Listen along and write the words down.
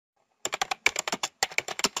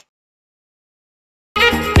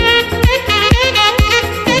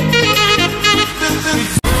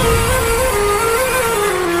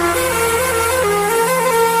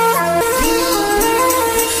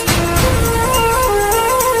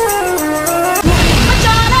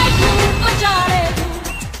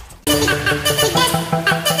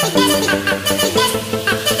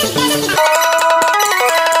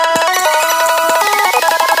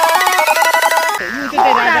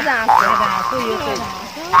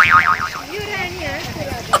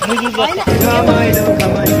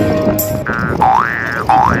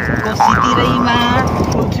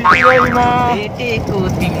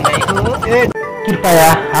कृपया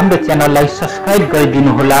हाम्रो च्यानललाई सब्स्क्राइब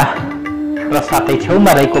गरिदिनुहोला र साथै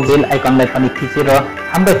छेउमा रहेको बेल आइकनलाई पनि थिचेर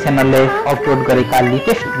हाम्रो च्यानलले अपलोड गरेका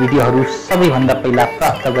लेटेस्ट भिडियोहरू सबैभन्दा पहिला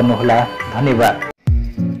प्राप्त गर्नुहोला। धन्यवाद।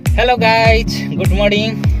 Hello guys, good morning.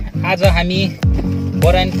 आज हामी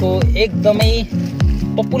बराइनको एकदमै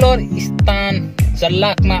पपुलर स्थान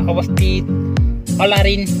जल्लाकमा अवस्थित अल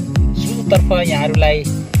आरीन जूतर्फ यहाँहरूलाई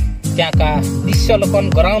त्यहाँका दृश्यावलोकन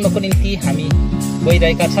गराउनको निम्ति हामी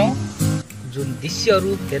गइरहेका छौँ। जुन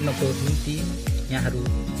दृश्यहरू हेर्नको निम्ति यहाँहरू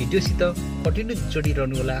भिडियोसित कन्टिन्यू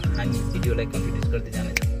जोडिरहनु होला। हामी भिडियोलाई कन्टिन्यू गर्दै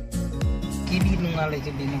जानेछौँ। केबी नुगालाई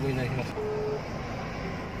चाहिँ लिन गइरहेको छ।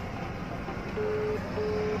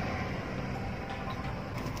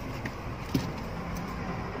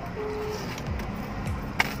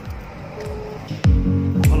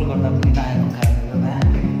 कल गर्दा पनि नआएको कारणले गर्दा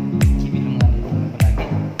केबी नुगाले रोक्नको लागि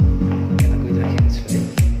यता गइरहेको छु है।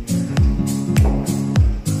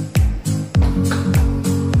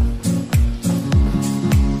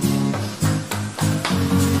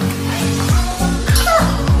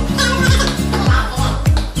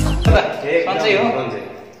 सन्चै हो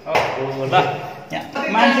ल।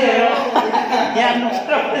 मान्छेहरू यहाँ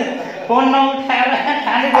फोन नउठाएर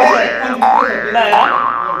खाने बस्छ ल।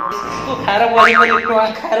 यस्तो खाएर बसेको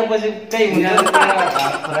खाएर बसेकै हुन्छ।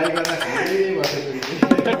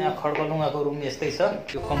 यहाँ खड्कलुङ्गाको रुम यस्तै छ।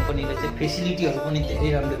 यो कम्पनीले चाहिँ फेसिलिटीहरू पनि धेरै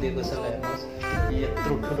राम्रो दिएको छ। हेर्नुहोस्,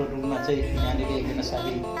 यत्रो ठुलो रुममा चाहिँ यहाँनिर एकजना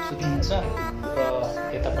साथी सुतिन्छ र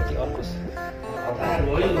यतापट्टि अर्को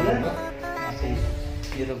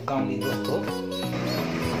मेरो गाउँले दोस्त हो।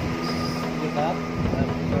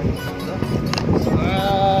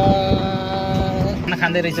 खाना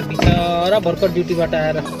खाँदै रहेछ बिचरा, भर्खर ड्युटीबाट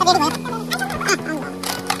आएर।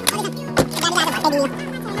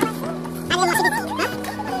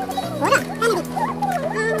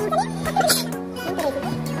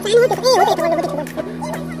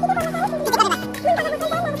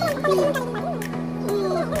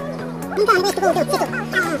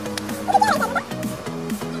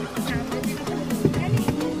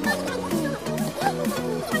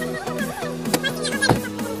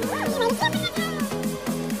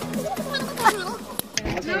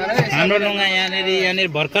 हाम्रो लुङ्गा यहाँनिर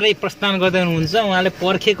भर्खरै प्रस्थान गर्दै हुनुहुन्छ। उहाँले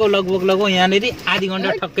पर्खेको लगभग यहाँनिर आधी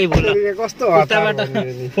घन्टा ठक्कै भयो। उताबाट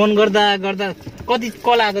फोन गर्दा कति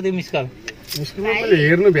कल आएको थियो? मिस कल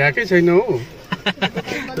हेर्नु भ्याएकै छैन हो।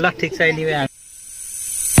 ल ठिक छ। अहिले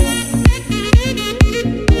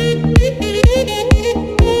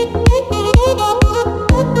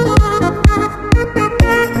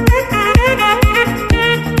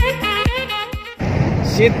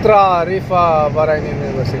चित्र रिफा बराइन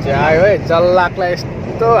युनिभर्सिटी आयो है। जल्लाकलाई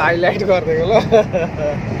यस्तो हाइलाइट गरिदिएको ल।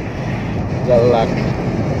 जल्लाक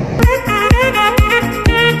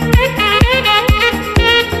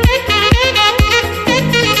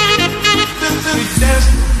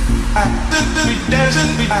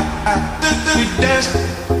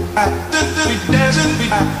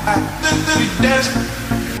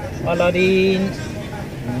अल आरीन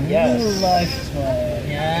यहाँ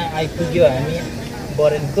आइपुग्यो हामी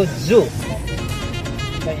बरेनको जू।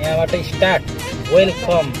 यहाँबाट स्टार्ट।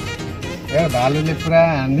 वेलकम। भालुले पुरा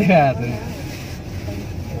हान्दिरहेको छ।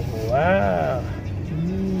 वाह,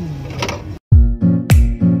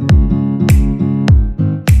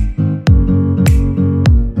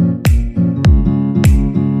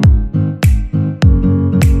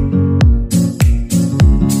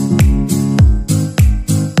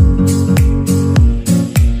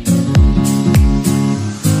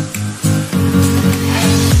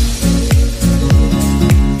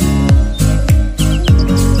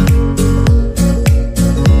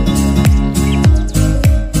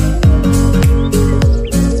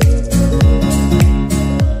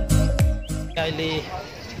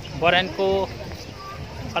 बराइनको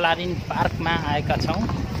अल आरीन पार्कमा आएका छौँ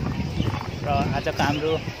र आजको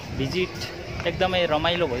हाम्रो भिजिट एकदमै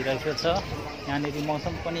रमाइलो भइरहेको छ। यहाँनिर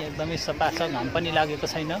मौसम पनि एकदमै सफा छ, घाम पनि लागेको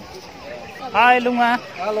छैन। हाय लुङा,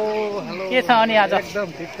 हेलो हेलो। के छ अनि आज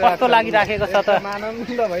कस्तो लागिराखेको छ त? आनन्द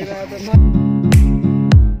भइरहेको छ।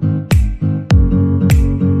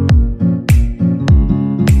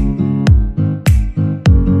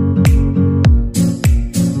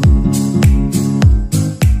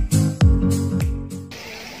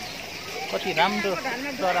 राम्रो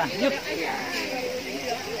चरा।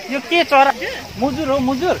 यो के चरा? मुजुर हो?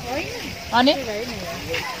 मुजुर? अनि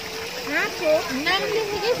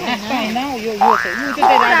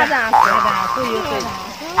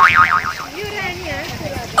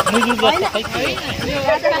मुजुर जस्तो खै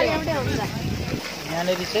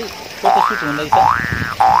यहाँनिर चाहिँ फोटोसुट हुँदैछ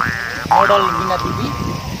मोडल बिना दिदी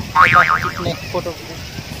खिच्ने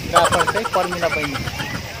फोटोग्राफर चाहिँ पर्मिला बहिनी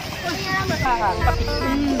कति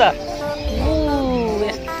सुन्दर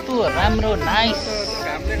यस्तो राम्रो नाइस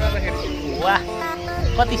वाह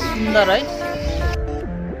कति सुन्दर है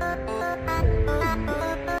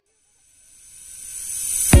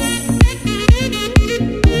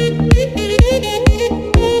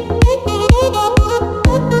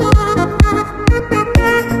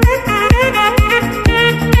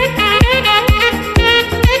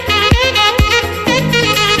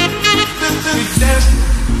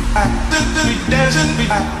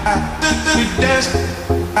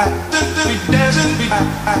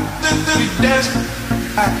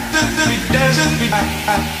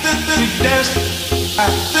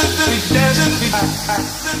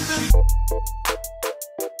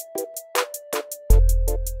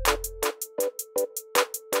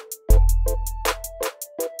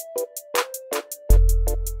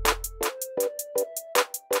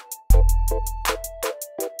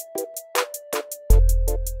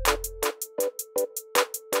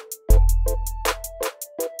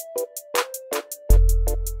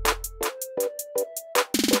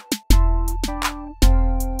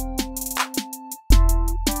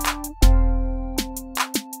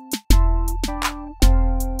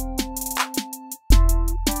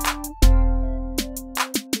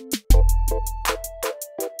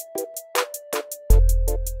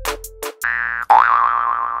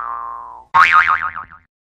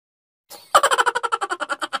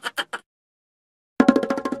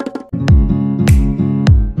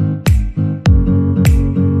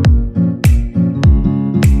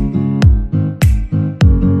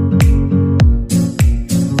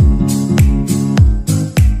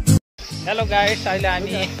हेलो गाइस अहिले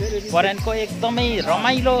हामी बराइनको एकदमै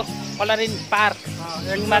रमाइलो अल अरेन पार्क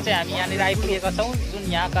जुमा चाहिँ हामी यहाँनिर आइपुगेका छौँ जुन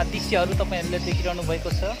यहाँका दृश्यहरू तपाईँहरूले देखिरहनु भएको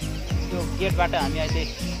छ त्यो गेटबाट हामी अहिले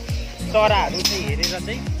चराहरू चाहिँ हेरेर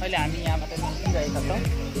चाहिँ अहिले हामी यहाँबाट निस्किरहेका छौँ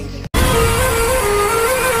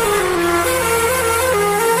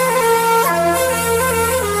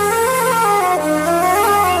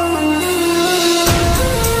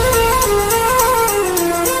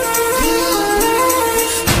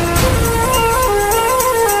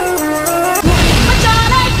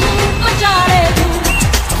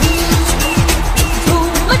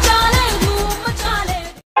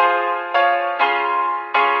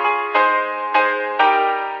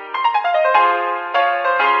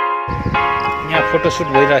फोटोसुट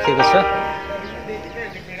भइराखेको छ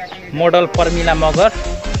मोडल पर्मिला मगर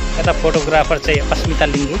यता फोटोग्राफर चाहिँ अस्मिता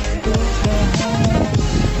लिङ्गु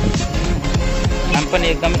हामी पनि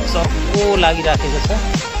एकदमै चर्को लागिराखेको छ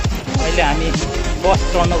अहिले हामी बस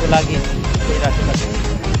चढ्नको लागि गइराखेका छौँ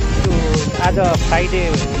त्यो आज फ्राइडे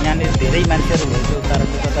यहाँनिर धेरै मान्छेहरू भएको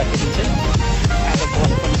कारणले गर्दाखेरि चाहिँ आज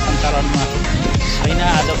बस पनि सञ्चालनमा छैन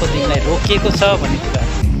आजको दिनलाई रोकिएको छ भन्ने कुरा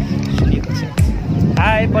सुनेको छ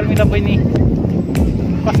हाय पर्मिला बहिनी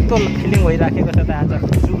कस्तो फिलिङ भइराखेको छ त आज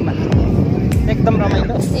जुमा एकदम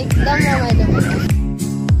रमाइलो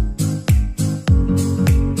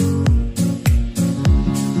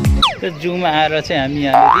त्यो जुमा आएर चाहिँ हामी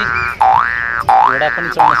यहाँनिर घोडा पनि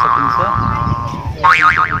चढ्न सकिन्छ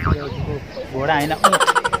घोडा होइन ऊँट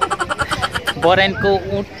बराइनको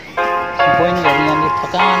ऊँट बहिनीहरू यहाँनिर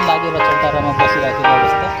थकान लागेर चौतारामा बसिराखेको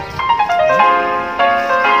अवस्था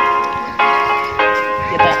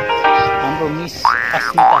यता हाम्रो मिस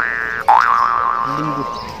अस्मिता लिङ्गु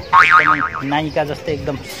एकदमै नायिका जस्तै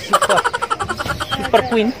एकदम सुपर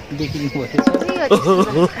क्विन देखिनु भएको छ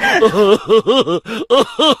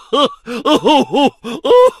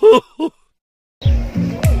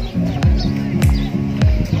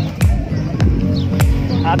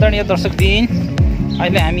आदरणीय दर्शकबिन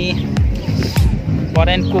अहिले हामी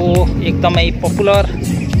बराइनको एकदमै पपुलर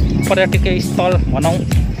पर्यटकीय स्थल भनौँ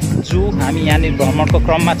जू हामी यहाँनिर भ्रमणको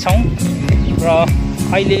क्रममा छौँ र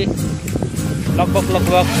अहिले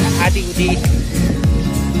लगभग आधी उधी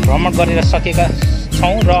भ्रमण गरेर सकेका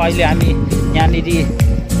छौँ र अहिले हामी यहाँनिर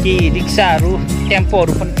केही रिक्साहरू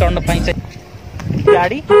टेम्पोहरू पनि चढ्न पाइन्छ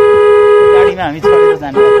गाडीमा हामी चढेर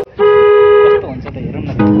जाने कस्तो हुन्छ त हेरौँ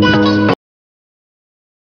न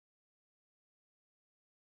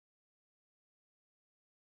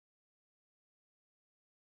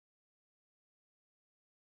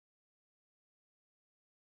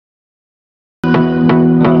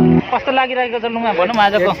कस्तो लागिरहेको छ लुमा भनौँ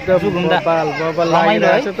आजको जू घुम्दा बबाल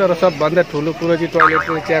लागिरहेको छ तर सबभन्दा ठुलो कुरो चाहिँ टोइलेट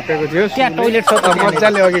पनि च्यापेको थियो त्यहाँ टोइलेट छ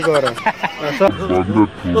मजाले अघि गएर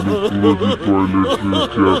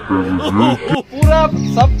पूरा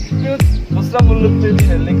सब कुछ दूसरा मुल्क पे भी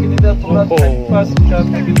है लेकिन इधर थोड़ा टाइम पास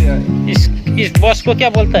करने के लिए है। इस बस को क्या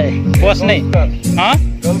बोलता है बस नहीं हाँ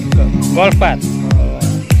गोल्फ कार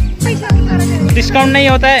डिस्काउंट नहीं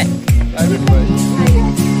होता है प्राइवेट बस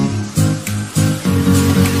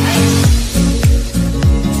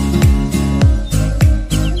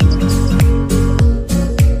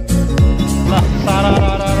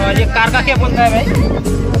ये कार का क्या बोलता है भाई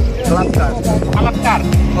club car club car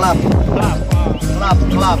club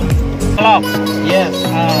club club यस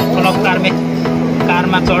क्लब कार में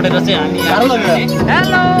कारमा चढेर चाहिँ हामी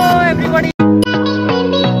हेलो एभ्रीबडी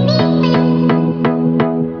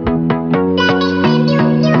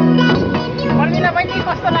पर्मिला बहिनी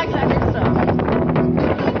कस्तो लागिरहेको छ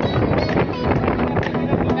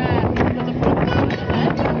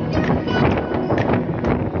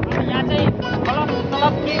यहाँ चाहिँ क्लब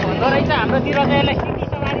क्लब के भन्दो रहेछ हाम्रोतिर चाहिँ यसलाई सिटी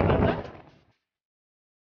सवारी भन्छ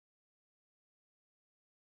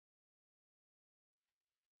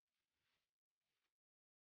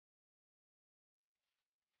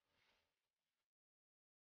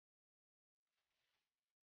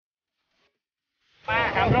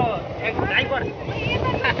हाम्रो एक ड्राइभर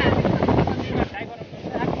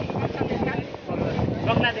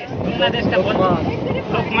बंगलादेश का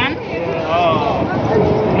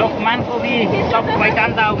लोकमान को भी सब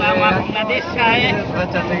पहचानता होगा वहाँ बांग्लादेश का है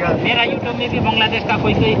मेरा यूट्यूब में भी बांग्लादेश का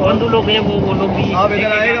कोई कोई बंधु लोग है वो लोग भी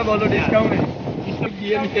बोलो डिस्काउंट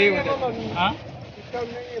हाँ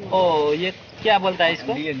ओ ये क्या बोलता है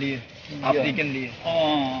इसको अफ्रीकन लिए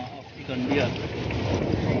अफ्रीकन डियर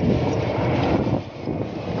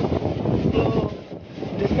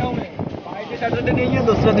सैटरडे नहीं है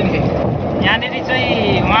दोस्रो दिन है यहाँनिर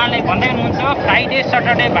चाहिँ उहाँले भन्दै हुनुहुन्छ फ्राइडे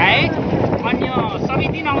सटरडे बाहेक अन्य सबै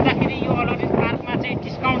दिन आउँदाखेरि यो अल अरेन पार्कमा चाहिँ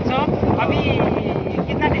डिस्काउन्ट छ अभी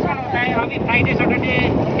कितना डिस्काउंट होता है अभी फ्राइडे सटरडे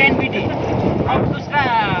 10 BD और दूसरा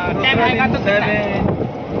टाइम आएगा तो 7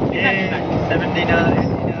 डिनर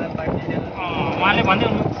 5 डिनर उहाँले भन्दै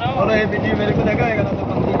हुनुहुन्छ और ये वीडियो मेरे को देखाएगा ना तो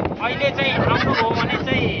अहिले चाहिँ आउनु हो भने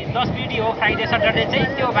चाहिँ 10 BD हो फ्राइडे सटरडे चाहिँ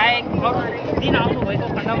त्यो बाहेक अरू दिन आउनु भएको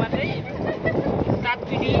खण्डमा चाहिँ 7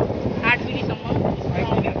 BD 8 BD सम्म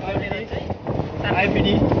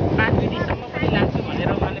 5 BD सम्म पनि लान्छु भनेर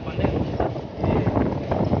उहाँले भन्दै हुनुहुन्छ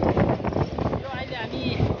यो अहिले हामी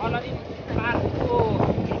अल अरेन पार्कको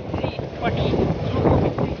भित्रीपट्टि जूको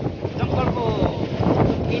भित्री जङ्गलको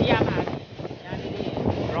एरियामा हामी यहाँनिर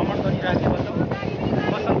भ्रमण गरिराखेका छौँ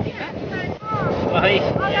बसन्तीमा है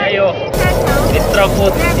यहाँ यो भित्रको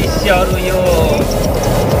दृश्यहरू यो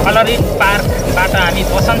अल अरेन पार्कबाट हामी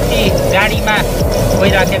बसन्ती गाडीमा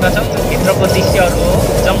गइराखेका छौँ भित्रको दृश्यहरू हो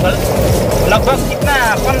जङ्गल लगभग कितना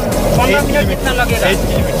 15 मिनट जितना लगेगा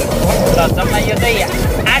ल जम्मा यो चाहिँ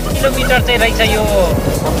 8 किलोमिटर चाहिँ रहेछ यो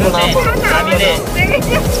जुन चाहिँ हामीले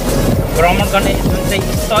भ्रमण गर्ने जुन चाहिँ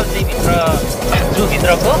स्थल चाहिँ भित्र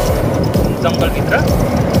जूभित्रको जङ्गलभित्र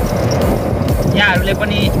यहाँहरूले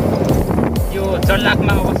पनि यो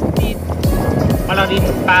जल्लाकमा अवस्थित अल अरेन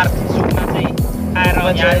पार्क जूमा चाहिँ आएर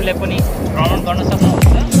यहाँहरूले पनि भ्रमण गर्न सक्नुहुन्छ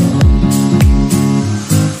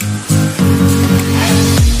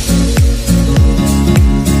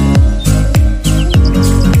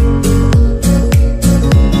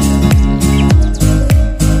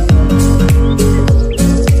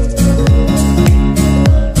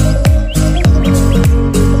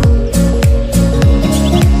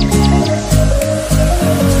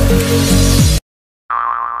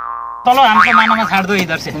चलो हमको मानो में छाड़ दो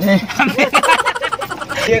इधर से इंडिया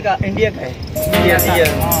का है इंडिया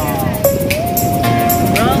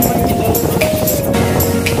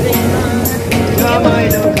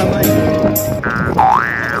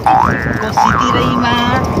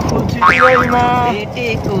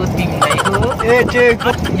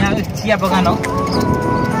यहाँ चिया बगान हो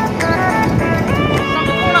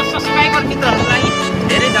सम्पूर्ण सब्सक्राइबर मित्रहरूलाई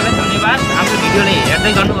धेरै धेरै धन्यवाद हाम्रो भिडियोले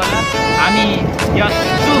हेर्दै गर्नु होला हामी यस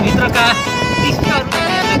जूभित्रका दृश्यहरू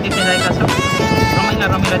हेर्दै देखिरहेका छौँ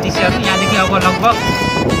रमाइला दृश्यहरू यहाँदेखि अब लगभग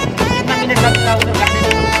कितना मिनट लाग्छ उधर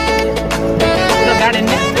गार्डन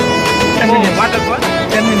में वाटरफल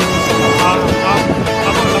 10 मिनट अब लगभग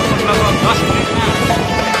 10 मिनटमा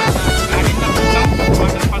गार्डनमा पुग्छौँ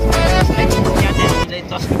वाटरफल त्यहाँ चाहिँ हामीले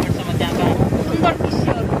 10 मिनटसम्म त्यहाँका सुन्दर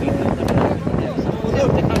दृश्यहरू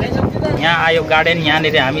यहाँ आयो गार्डन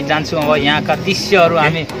यहाँनिर हामी जान्छौँ अब यहाँका दृश्यहरू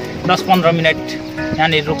हामी 10-15 मिनट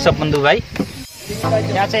यहाँनिर रुक्छ बन्धु भाइ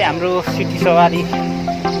यहाँ चाहिँ हाम्रो सिटी सवारी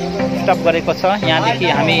सेटअप गरेको छ। यहाँदेखि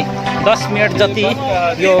हामी 10 मिनट जति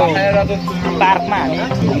यो पार्कमा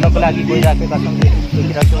हामी घुम्नको लागि गइराखेका छौँ।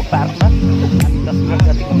 देखिरहेको पार्कमा हामी 10 मिनट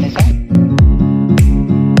जति घुम्नेछौँ।